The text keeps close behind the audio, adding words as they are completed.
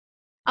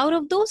Out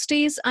of those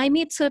days, I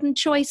made certain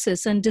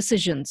choices and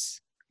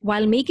decisions.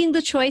 While making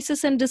the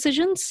choices and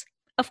decisions,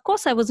 of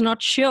course, I was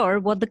not sure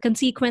what the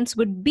consequence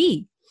would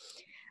be.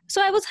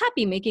 So I was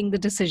happy making the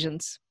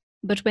decisions.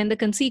 But when the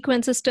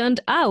consequences turned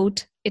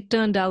out, it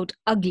turned out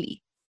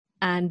ugly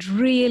and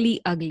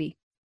really ugly.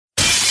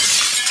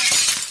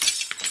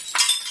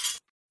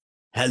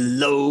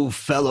 Hello,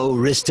 fellow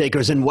risk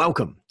takers, and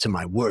welcome to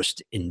my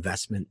worst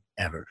investment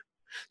ever.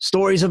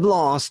 Stories of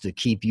loss to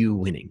keep you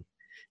winning.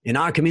 In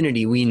our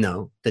community, we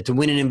know that to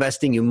win in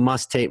investing, you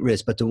must take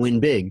risk, but to win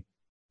big,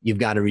 you've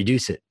got to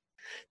reduce it.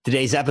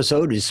 Today's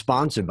episode is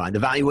sponsored by the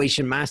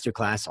Valuation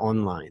Masterclass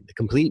Online, the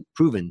complete,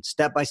 proven,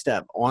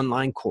 step-by-step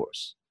online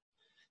course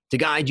to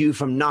guide you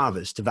from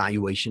novice to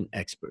valuation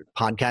expert.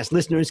 Podcast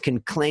listeners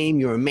can claim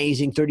your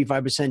amazing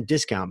 35%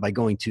 discount by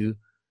going to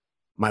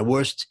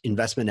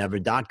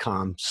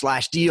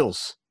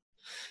myworstinvestmentever.com/deals.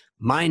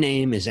 My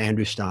name is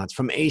Andrew Stotz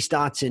from A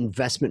Stotz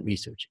Investment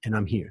Research, and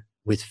I'm here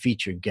with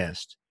featured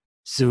guest,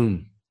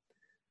 Zoom.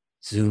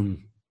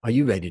 Zoom, are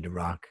you ready to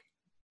rock?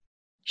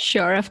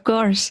 Sure, of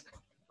course.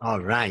 All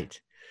right.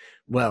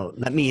 Well,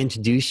 let me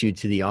introduce you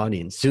to the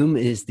audience. Zoom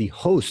is the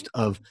host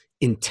of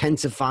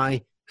Intensify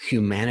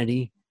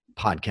Humanity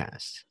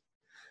podcast,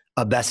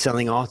 a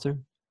best-selling author,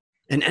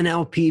 an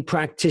NLP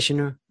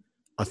practitioner,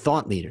 a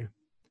thought leader,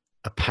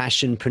 a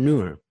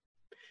passionpreneur,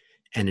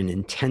 and an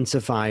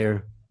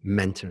intensifier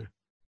mentor.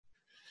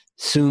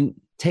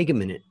 Zoom, take a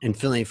minute and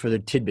fill in further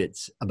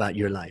tidbits about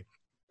your life.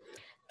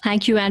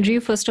 Thank you,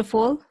 Andrew, first of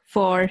all,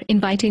 for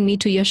inviting me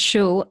to your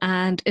show.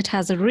 And it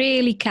has a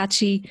really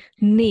catchy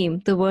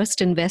name, The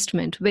Worst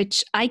Investment,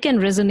 which I can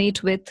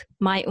resonate with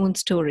my own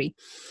story.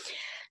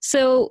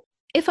 So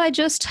if I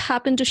just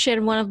happen to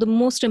share one of the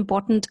most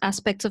important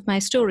aspects of my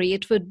story,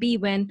 it would be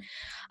when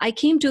I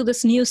came to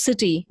this new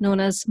city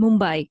known as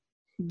Mumbai.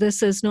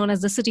 This is known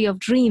as the city of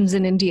dreams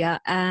in India.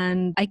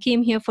 And I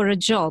came here for a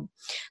job.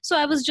 So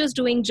I was just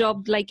doing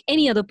job like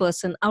any other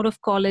person. Out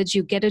of college,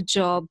 you get a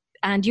job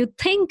and you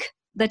think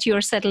that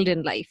you're settled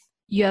in life.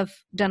 You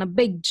have done a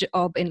big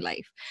job in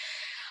life.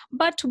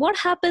 But what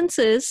happens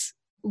is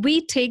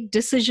we take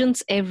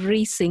decisions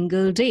every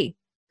single day.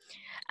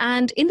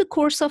 And in the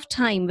course of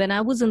time, when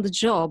I was in the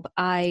job,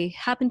 I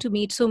happened to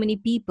meet so many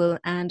people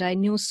and I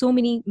made so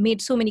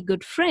many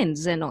good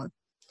friends and all.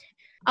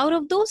 Out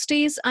of those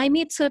days, I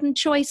made certain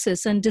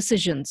choices and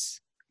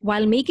decisions.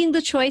 While making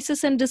the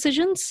choices and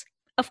decisions,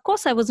 of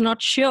course, I was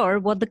not sure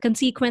what the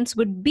consequence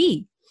would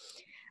be.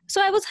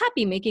 So I was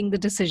happy making the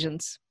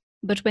decisions.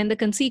 But when the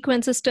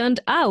consequences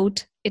turned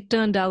out, it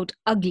turned out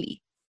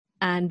ugly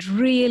and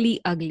really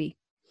ugly.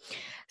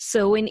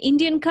 So in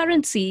Indian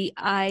currency,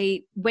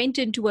 I went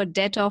into a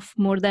debt of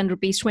more than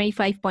rupees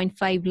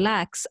 25.5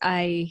 lakhs.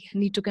 I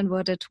need to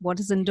convert it what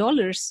is in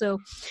dollars. So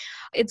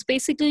it's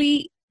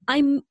basically,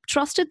 I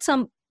trusted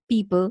some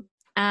people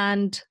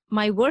and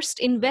my worst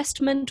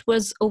investment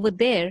was over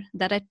there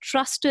that I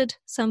trusted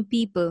some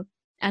people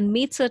and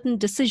made certain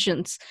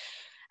decisions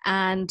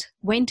and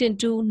went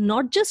into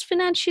not just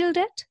financial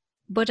debt,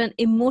 but an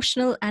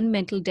emotional and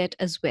mental debt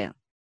as well.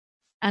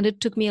 And it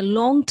took me a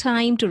long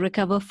time to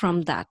recover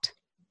from that.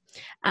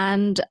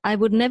 And I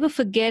would never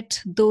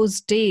forget those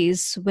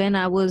days when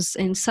I was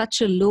in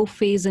such a low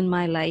phase in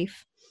my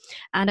life.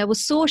 And I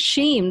was so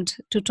ashamed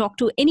to talk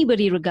to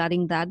anybody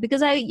regarding that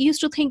because I used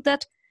to think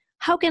that,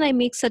 how can I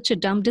make such a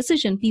dumb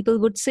decision? People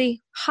would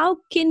say, how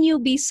can you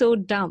be so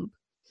dumb?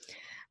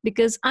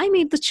 Because I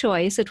made the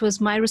choice. It was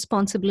my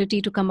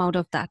responsibility to come out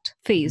of that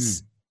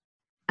phase.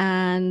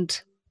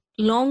 And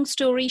long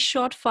story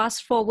short,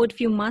 fast forward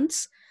few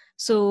months.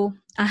 So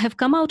I have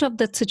come out of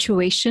that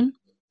situation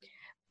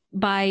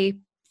by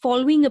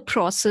following a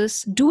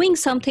process, doing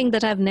something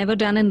that I've never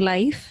done in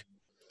life.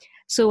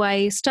 So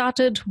I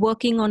started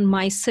working on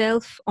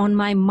myself, on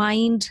my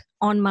mind,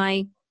 on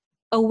my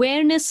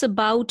awareness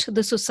about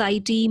the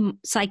society,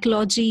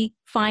 psychology,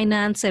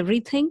 finance,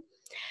 everything.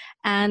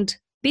 And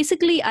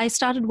basically, I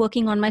started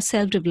working on my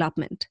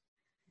self-development.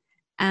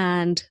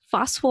 And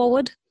fast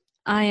forward,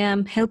 I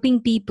am helping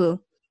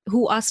people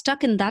who are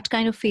stuck in that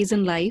kind of phase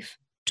in life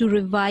to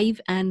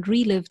revive and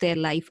relive their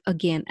life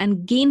again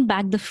and gain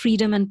back the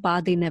freedom and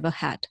power they never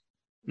had.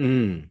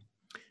 And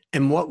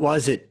what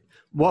was it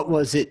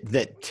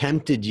that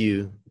tempted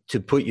you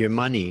to put your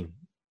money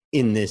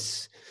in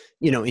this,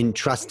 in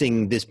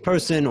trusting this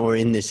person or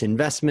in this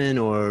investment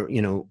or?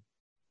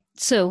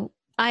 So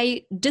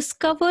I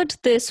discovered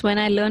this when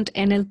I learned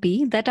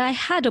NLP, that I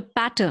had a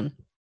pattern.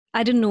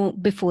 I didn't know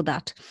before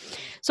that.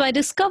 So I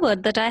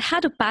discovered that I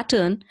had a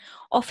pattern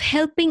of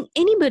helping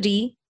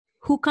anybody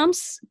who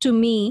comes to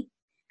me,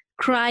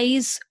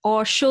 cries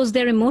or shows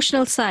their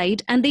emotional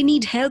side, and they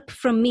need help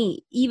from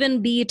me,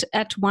 even be it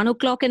at 1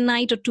 o'clock at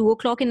night or 2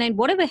 o'clock at night,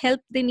 whatever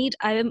help they need,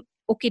 I am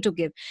okay to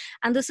give.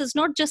 And this has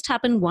not just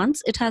happened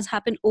once, it has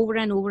happened over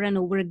and over and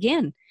over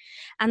again.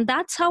 And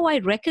that's how I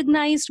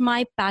recognized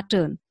my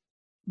pattern,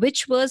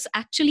 which was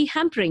actually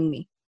hampering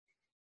me.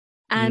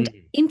 And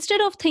instead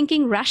of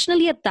thinking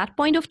rationally at that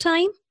point of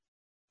time,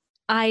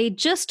 I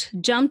just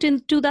jumped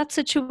into that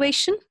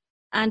situation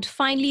and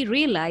finally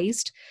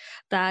realized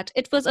that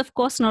it was, of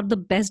course, not the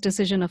best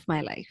decision of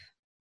my life.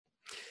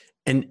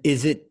 And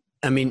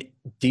I mean,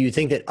 do you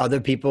think that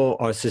other people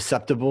are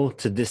susceptible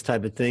to this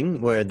type of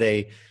thing where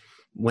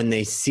when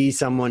they see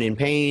someone in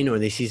pain or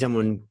they see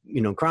someone,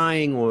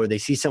 crying or they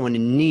see someone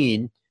in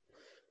need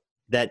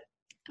that...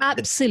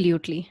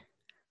 Absolutely.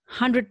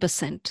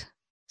 100%.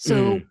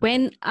 So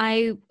when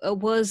I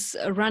was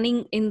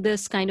running in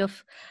this kind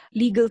of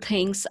legal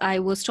things, I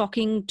was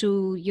talking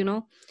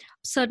to,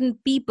 certain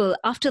people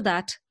after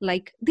that,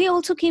 like they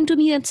also came to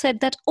me and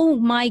said that, oh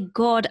my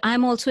God,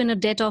 I'm also in a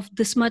debt of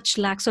this much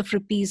lakhs of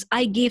rupees.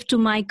 I gave to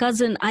my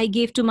cousin, I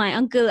gave to my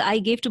uncle, I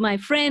gave to my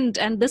friend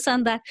and this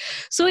and that.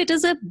 So it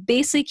is a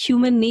basic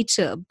human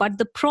nature. But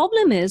the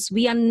problem is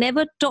we are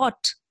never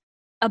taught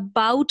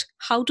about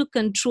how to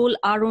control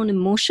our own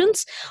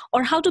emotions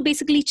or how to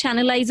basically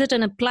channelize it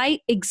and apply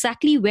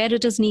exactly where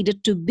it is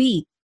needed to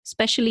be,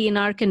 especially in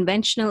our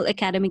conventional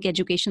academic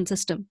education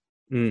system.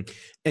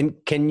 And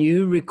can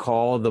you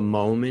recall the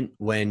moment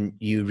when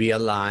you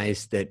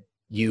realized that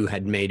you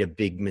had made a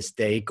big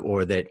mistake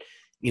or that,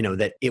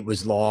 that it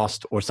was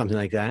lost or something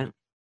like that?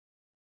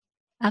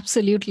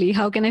 Absolutely.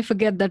 How can I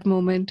forget that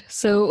moment?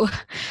 So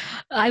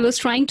I was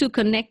trying to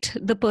connect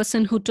the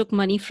person who took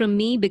money from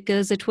me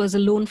because it was a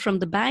loan from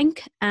the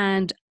bank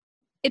and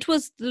it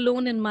was the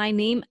loan in my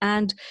name.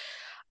 And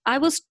I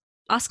was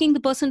asking the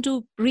person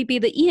to repay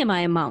the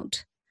EMI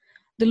amount,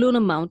 the loan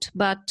amount.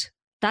 But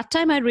that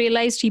time I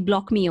realized he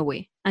blocked me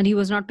away and he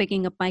was not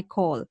picking up my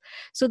call.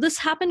 So this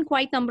happened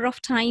quite a number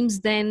of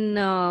times. Then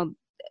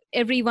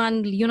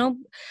everyone,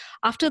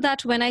 after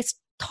that, when I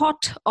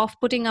thought of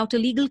putting out a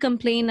legal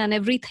complaint and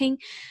everything.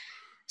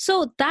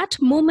 So that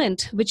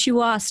moment which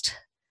you asked,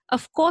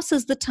 of course,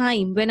 is the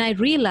time when I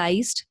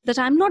realized that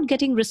I'm not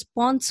getting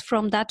response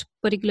from that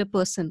particular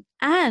person.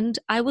 And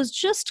I was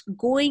just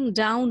going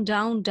down,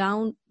 down,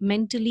 down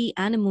mentally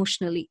and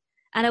emotionally.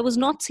 And I was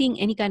not seeing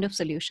any kind of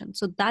solution.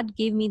 So that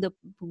gave me the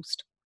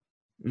boost.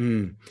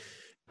 All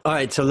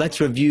right. So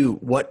let's review.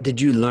 What did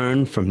you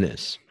learn from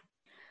this?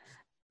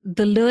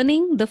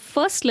 The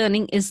first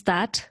learning is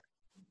that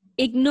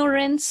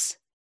ignorance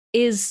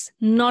is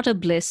not a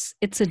bliss,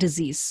 it's a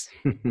disease.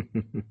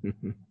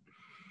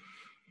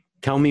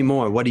 Tell me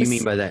more. What do you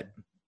mean by that?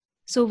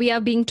 So we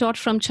are being taught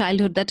from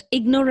childhood that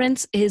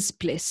ignorance is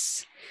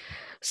bliss.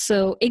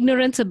 So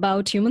ignorance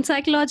about human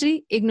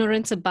psychology,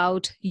 ignorance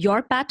about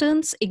your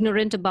patterns,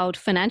 ignorant about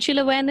financial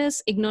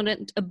awareness,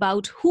 ignorant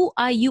about who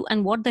are you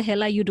and what the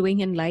hell are you doing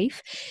in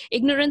life,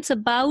 ignorance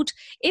about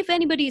if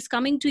anybody is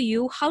coming to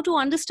you, how to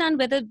understand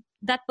whether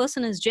that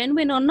person is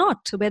genuine or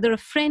not, whether a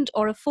friend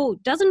or a foe,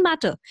 doesn't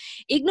matter.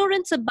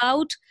 Ignorance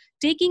about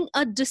taking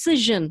a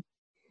decision,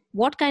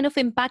 what kind of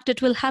impact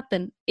it will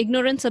happen,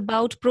 ignorance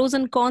about pros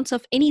and cons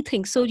of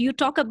anything. So you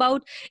talk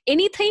about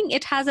anything,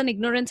 it has an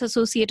ignorance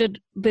associated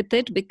with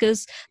it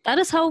because that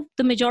is how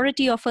the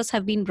majority of us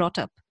have been brought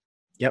up.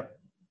 Yep.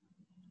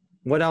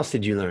 What else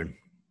did you learn?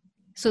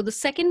 So the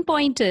second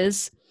point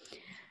is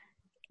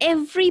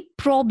every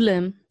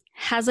problem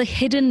has a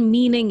hidden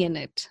meaning in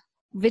it,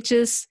 which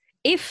is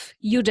if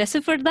you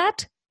decipher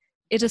that,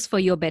 it is for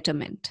your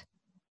betterment.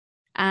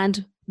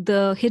 And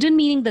the hidden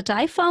meaning that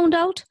I found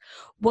out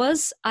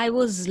was I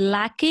was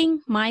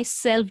lacking my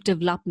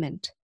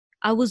self-development.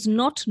 I was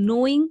not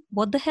knowing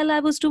what the hell I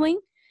was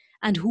doing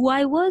and who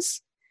I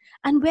was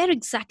and where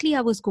exactly I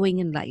was going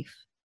in life.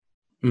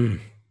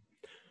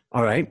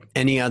 All right.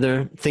 Any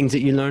other things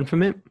that you learned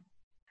from it?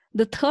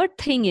 The third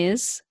thing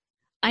is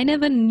I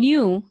never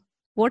knew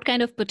what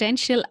kind of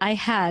potential I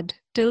had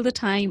till the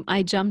time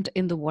I jumped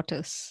in the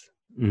waters.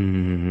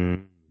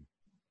 And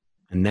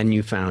then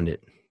you found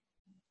it.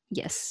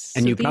 Yes.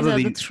 And so you these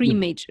probably, are the three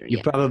major.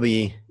 You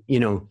probably,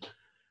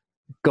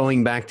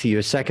 going back to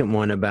your second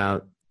one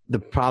about the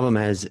problem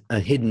has a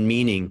hidden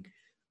meaning,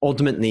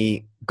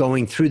 ultimately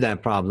going through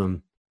that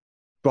problem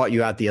brought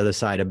you out the other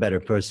side a better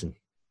person.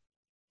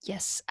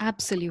 Yes,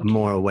 absolutely. A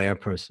more aware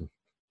person.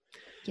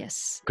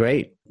 Yes.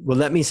 Great. Well,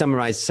 let me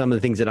summarize some of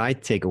the things that I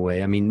take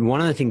away. I mean, one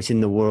of the things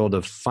in the world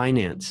of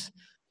finance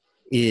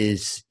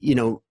is,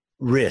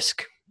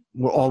 risk.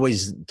 We're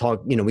always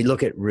we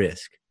look at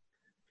risk.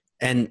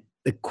 And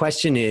the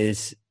question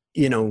is,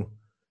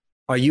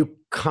 are you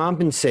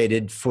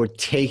compensated for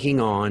taking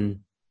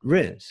on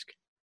risk?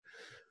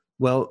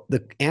 Well,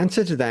 the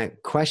answer to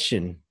that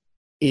question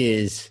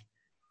is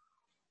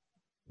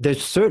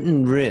there's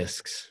certain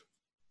risks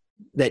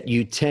that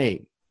you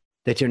take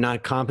that you're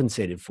not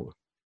compensated for.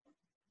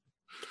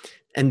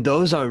 And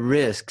those are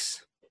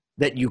risks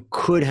that you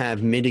could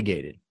have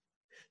mitigated.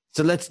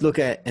 So let's look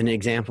at an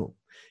example.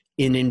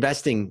 In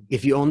investing,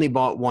 if you only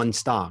bought one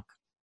stock,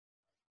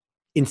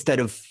 instead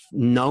of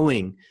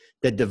knowing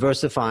that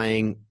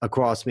diversifying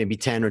across maybe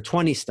 10 or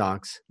 20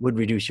 stocks would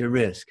reduce your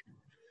risk,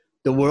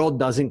 the world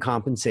doesn't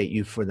compensate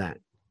you for that.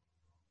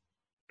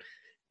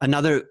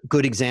 Another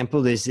good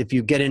example is if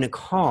you get in a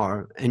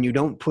car and you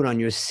don't put on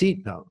your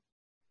seatbelt,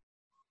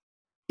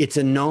 it's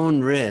a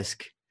known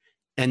risk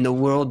and the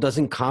world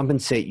doesn't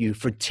compensate you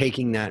for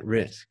taking that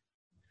risk.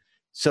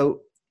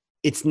 So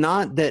it's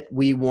not that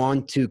we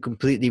want to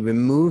completely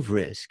remove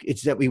risk.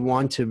 It's that we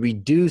want to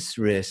reduce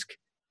risk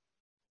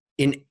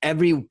in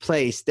every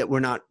place that we're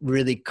not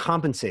really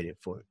compensated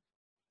for.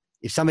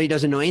 If somebody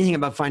doesn't know anything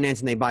about finance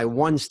and they buy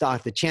one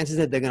stock, the chances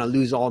that they're going to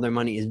lose all their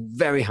money is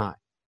very high.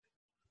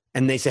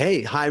 And they say,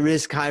 hey, high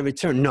risk, high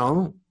return.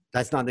 No,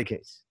 that's not the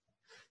case.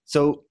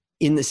 So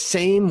in the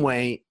same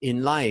way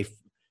in life,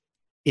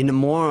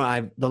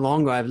 the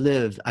longer I've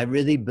lived, I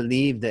really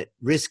believe that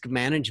risk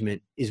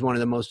management is one of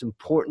the most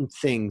important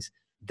things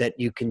that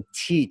you can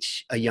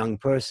teach a young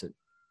person.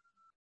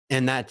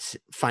 And that's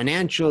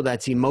financial,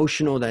 that's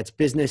emotional, that's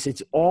business.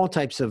 It's all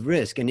types of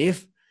risk. And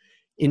if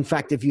you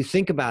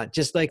think about,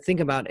 think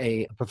about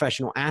a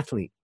professional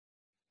athlete,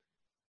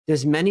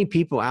 there's many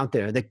people out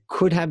there that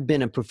could have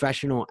been a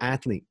professional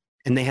athlete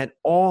and they had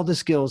all the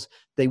skills.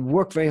 They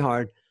worked very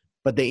hard,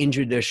 but they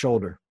injured their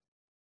shoulder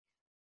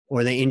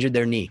or they injured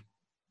their knee.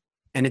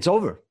 And it's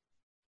over.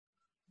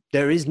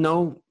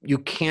 You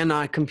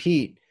cannot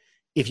compete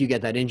if you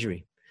get that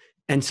injury.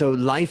 And so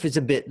life is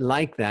a bit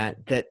like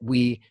that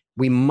we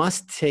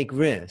must take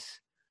risks,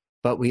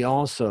 but we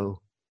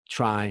also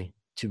try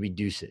to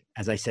reduce it,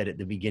 as I said at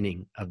the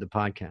beginning of the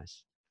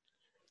podcast.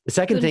 The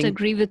second thing— I couldn't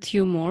agree with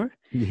you more.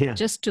 Yeah.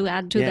 Just to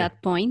add to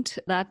that point,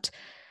 that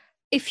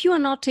if you are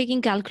not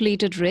taking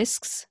calculated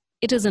risks,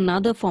 it is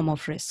another form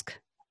of risk.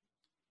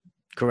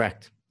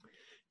 Correct.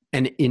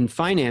 And in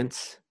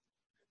finance,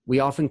 we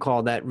often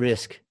call that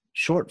risk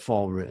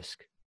shortfall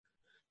risk.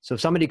 So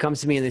if somebody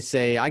comes to me and they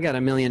say, I got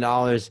 $1 million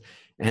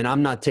and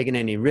I'm not taking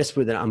any risk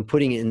with it, I'm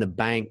putting it in the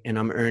bank and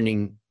I'm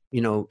earning,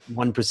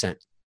 1%.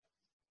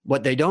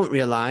 What they don't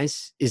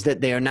realize is that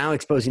they are now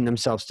exposing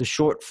themselves to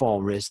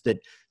shortfall risk, that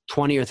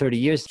 20 or 30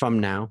 years from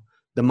now,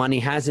 the money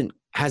hasn't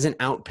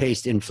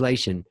outpaced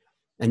inflation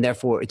and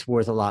therefore it's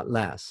worth a lot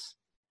less.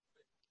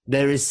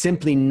 There is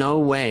simply no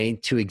way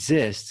to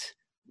exist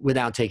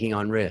without taking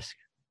on risk.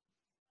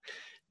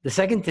 The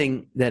second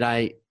thing that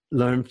I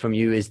learned from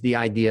you is the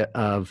idea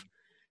of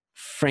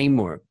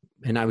framework.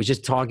 And I was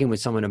just talking with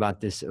someone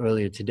about this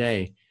earlier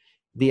today.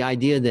 The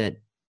idea that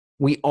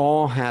we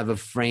all have a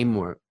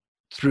framework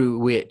through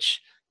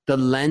which, the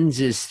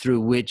lenses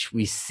through which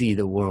we see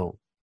the world.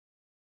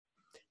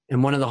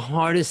 And one of the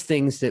hardest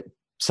things that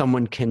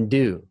someone can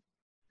do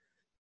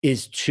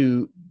is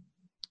to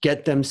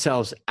get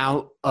themselves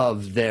out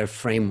of their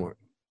framework.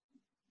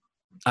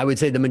 I would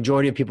say the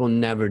majority of people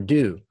never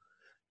do.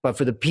 But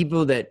for the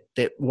people that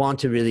want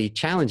to really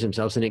challenge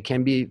themselves, and it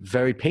can be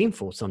very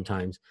painful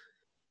sometimes,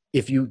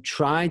 if you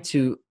try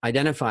to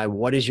identify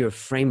what is your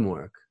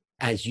framework,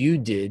 as you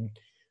did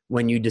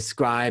when you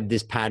described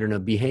this pattern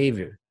of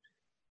behavior,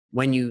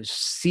 when you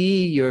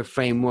see your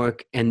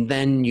framework and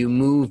then you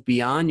move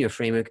beyond your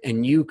framework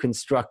and you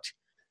construct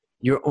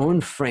your own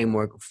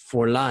framework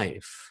for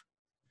life,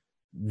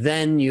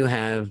 then you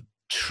have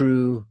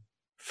true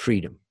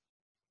freedom.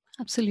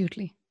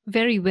 Absolutely.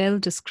 Very well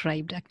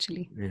described,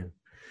 actually. Yeah.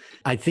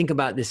 I think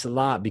about this a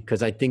lot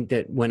because I think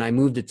that when I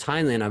moved to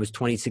Thailand, I was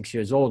 26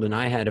 years old and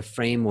I had a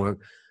framework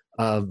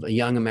of a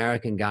young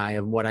American guy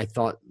of what I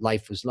thought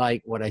life was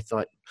like,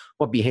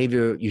 what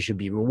behavior you should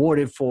be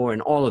rewarded for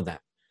and all of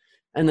that.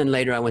 And then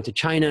later I went to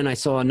China and I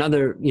saw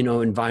another,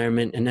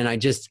 environment. And then I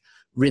just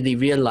really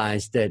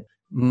realized that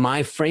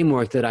my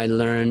framework that I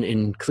learned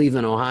in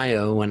Cleveland,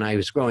 Ohio, when I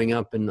was growing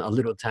up in a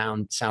little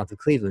town south of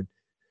Cleveland,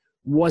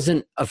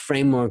 wasn't a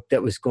framework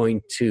that was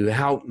going to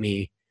help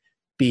me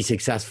be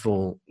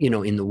successful,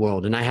 in the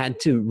world. And I had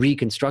to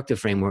reconstruct a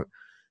framework.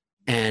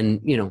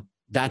 And,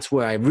 that's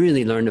where I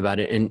really learned about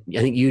it. And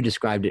I think you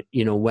described it,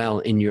 well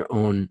in your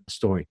own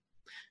story.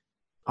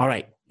 All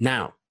right.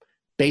 Now,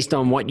 based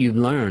on what you've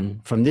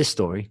learned from this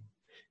story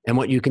and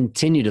what you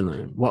continue to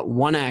learn, what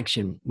one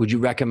action would you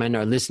recommend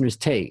our listeners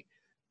take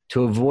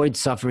to avoid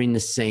suffering the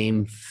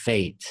same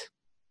fate?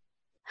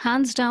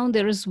 Hands down,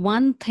 there is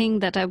one thing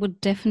that I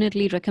would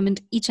definitely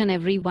recommend each and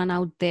every one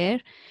out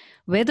there,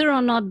 whether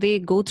or not they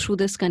go through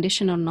this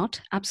condition or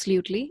not,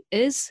 absolutely,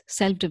 is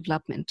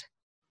self-development.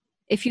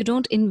 If you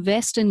don't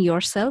invest in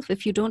yourself,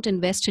 if you don't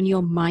invest in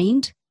your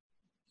mind,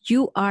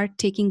 you are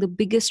taking the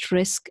biggest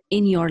risk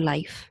in your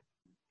life.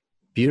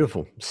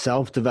 Beautiful.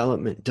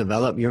 Self-development.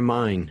 Develop your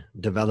mind.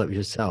 Develop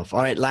yourself.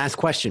 All right, last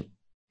question.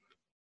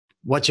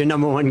 What's your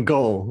number one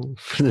goal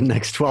for the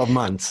next 12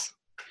 months?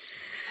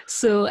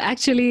 So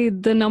actually,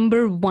 the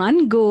number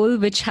one goal,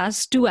 which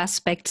has two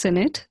aspects in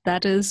it,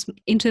 that is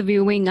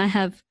interviewing. I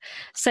have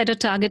set a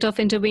target of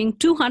interviewing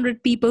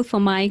 200 people for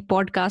my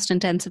podcast,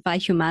 Intensify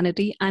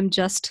Humanity. I'm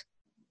just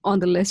on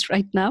the list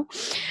right now.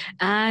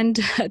 And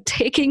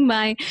taking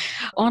my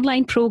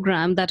online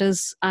program, that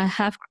is, I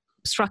have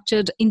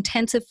structured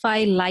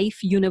Intensify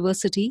Life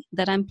University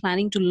that I'm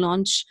planning to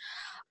launch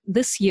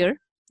this year.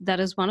 That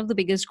is one of the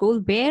biggest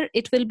goals, where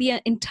it will be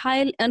an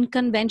entire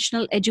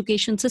unconventional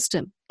education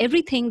system.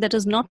 Everything that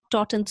is not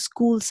taught in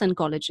schools and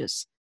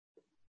colleges.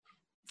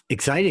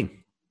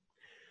 Exciting.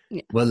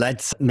 Yeah. Well,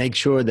 let's make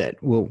sure that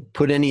we'll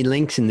put any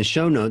links in the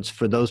show notes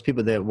for those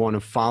people that want to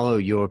follow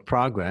your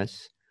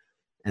progress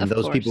and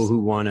those people who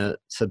want to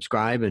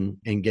subscribe and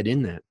get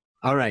in there.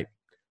 All right,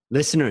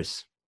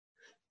 listeners,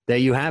 There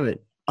you have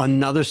it.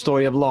 Another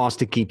story of loss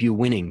to keep you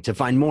winning. To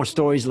find more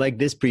stories like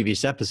this,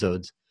 previous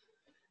episodes,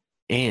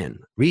 and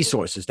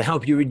resources to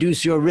help you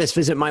reduce your risk,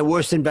 visit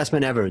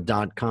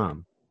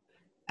myworstinvestmentever.com.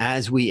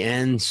 As we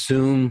end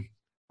soon,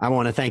 I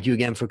want to thank you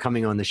again for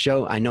coming on the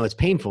show. I know it's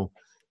painful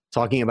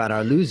talking about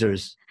our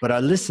losers, but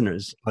our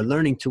listeners are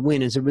learning to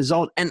win as a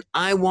result. And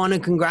I want to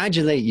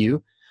congratulate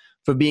you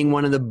for being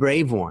one of the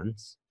brave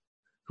ones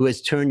who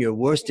has turned your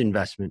worst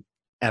investment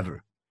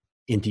ever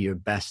into your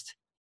best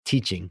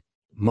teaching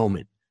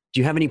moment. Do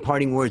you have any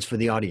parting words for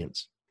the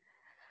audience?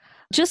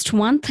 Just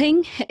one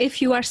thing,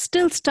 if you are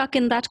still stuck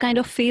in that kind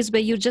of phase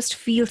where you just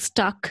feel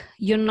stuck,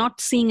 you're not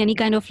seeing any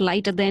kind of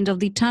light at the end of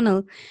the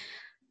tunnel,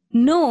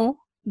 know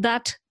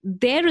that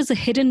there is a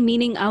hidden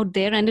meaning out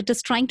there and it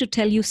is trying to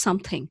tell you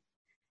something.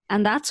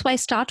 And that's why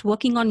start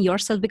working on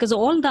yourself, because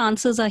all the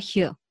answers are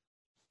here.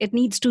 It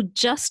needs to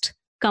just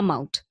come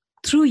out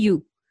through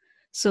you.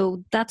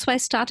 So that's why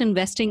start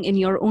investing in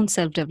your own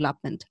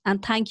self-development.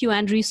 And thank you,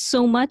 Andrew,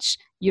 so much.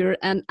 You're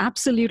an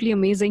absolutely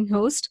amazing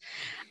host.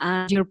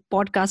 And your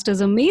podcast is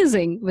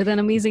amazing with an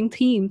amazing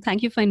theme.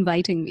 Thank you for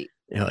inviting me.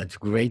 It's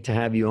great to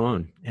have you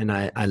on. And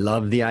I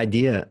love the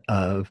idea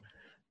of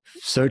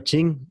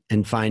searching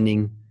and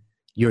finding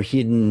your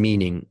hidden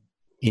meaning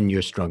in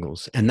your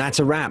struggles. And that's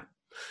a wrap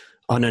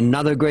on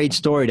another great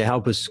story to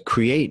help us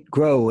create,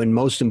 grow, and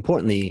most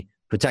importantly,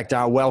 protect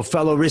our wealth,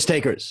 fellow risk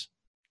takers.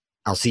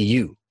 I'll see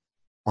you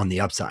on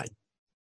the upside.